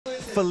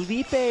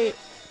Felipe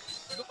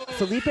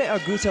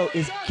Arguto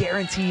is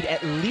guaranteed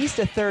at least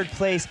a third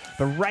place,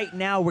 but right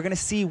now we're going to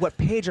see what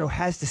Pedro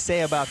has to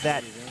say about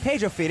that.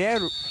 Pedro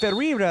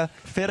Ferreira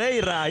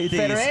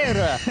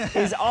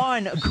is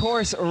on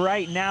course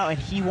right now, and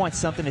he wants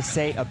something to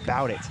say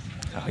about it.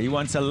 He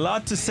wants a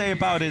lot to say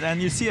about it,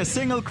 and you see a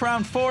single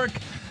crown fork.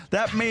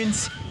 That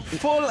means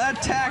full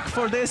attack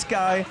for this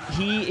guy.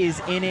 He is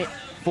in it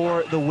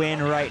for the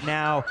win right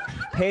now.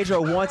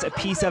 Pedro wants a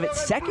piece of it.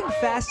 Second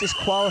fastest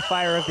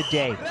qualifier of the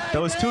day.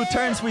 Those two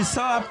turns we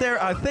saw up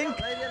there, I think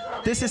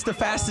this is the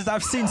fastest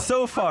I've seen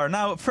so far.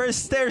 Now,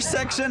 first stair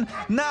section,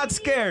 not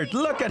scared.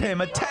 Look at him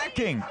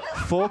attacking.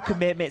 Full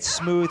commitment,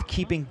 smooth,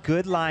 keeping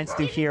good lines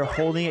through here,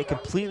 holding it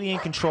completely in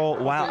control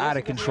while out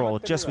of control.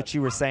 Just what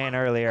you were saying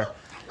earlier.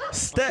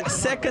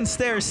 Second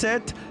stair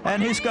set,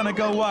 and he's gonna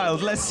go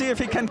wild. Let's see if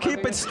he can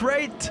keep it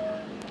straight.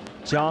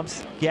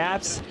 Jumps,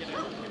 gaps.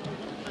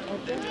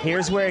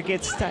 Here's where it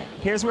gets to,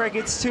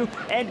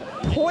 and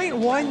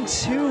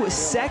 0.12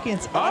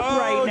 seconds up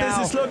right now.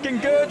 This is looking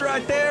good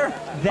right there.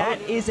 That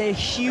is a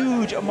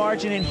huge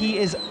margin, and he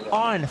is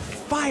on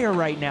fire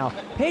right now.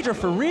 Pedro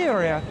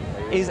Ferreira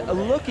is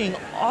looking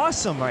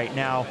awesome right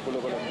now.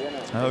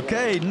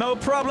 Okay, no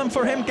problem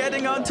for him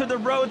getting onto the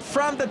road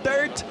from the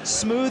dirt.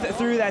 Smooth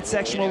through that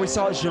section where we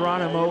saw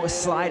Geronimo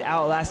slide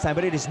out last time,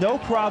 but it is no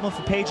problem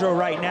for Pedro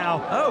right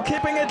now. Oh,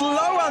 keeping it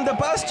low on the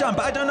bus jump.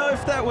 I don't know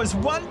if that was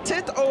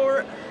wanted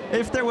or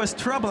if there was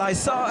trouble. I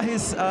saw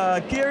his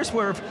gears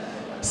were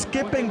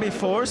skipping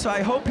before, so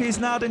I hope he's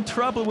not in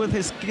trouble with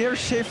his gear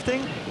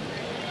shifting.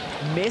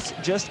 Missed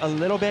just a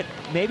little bit.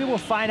 Maybe we'll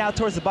find out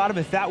towards the bottom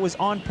if that was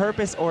on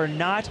purpose or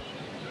not.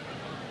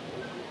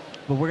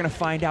 But we're going to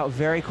find out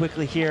very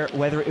quickly here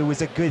whether it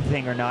was a good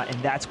thing or not, and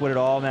that's what it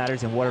all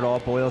matters and what it all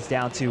boils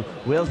down to.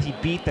 Will he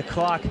beat the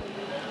clock?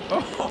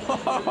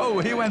 Oh,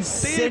 he went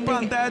deep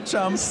on that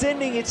jump.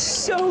 Sending it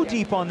so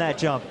deep on that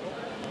jump.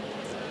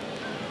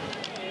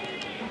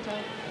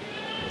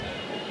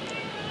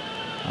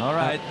 All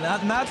right,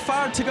 not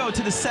far to go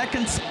to the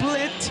second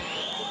split.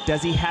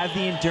 Does he have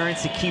the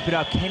endurance to keep it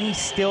up? Can he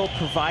still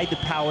provide the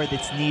power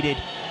that's needed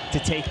to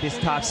take this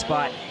top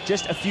spot?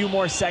 Just a few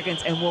more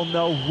seconds and we'll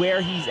know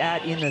where he's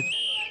at in the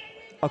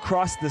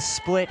across the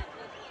split.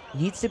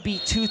 Needs to be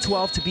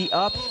 2:12 to be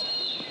up,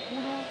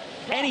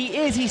 and he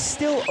is. He's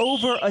still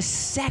over a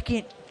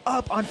second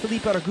up on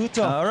Felipe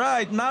Arguto. All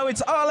right, now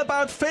it's all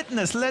about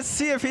fitness. Let's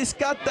see if he's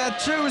got that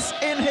juice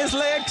in his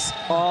legs.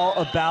 All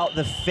about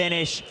the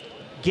finish.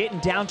 Getting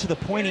down to the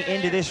pointy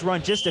end of this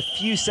run. Just a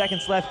few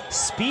seconds left.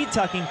 Speed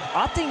tucking,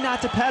 opting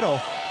not to pedal.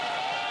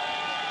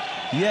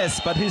 Yes,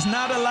 but he's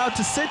not allowed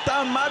to sit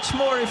down much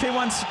more if he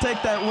wants to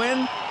take that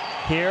win.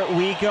 Here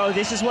we go.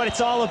 This is what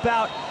it's all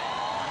about.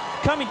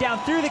 Coming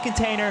down through the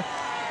container.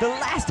 The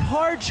last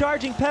hard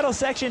charging pedal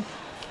section.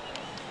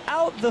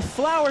 Out the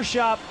flower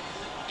shop.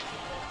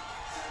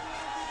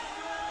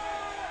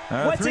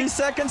 3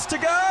 seconds to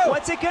go.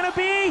 What's it gonna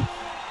be?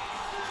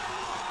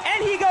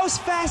 And he goes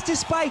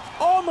fastest by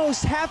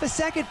almost half a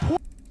second.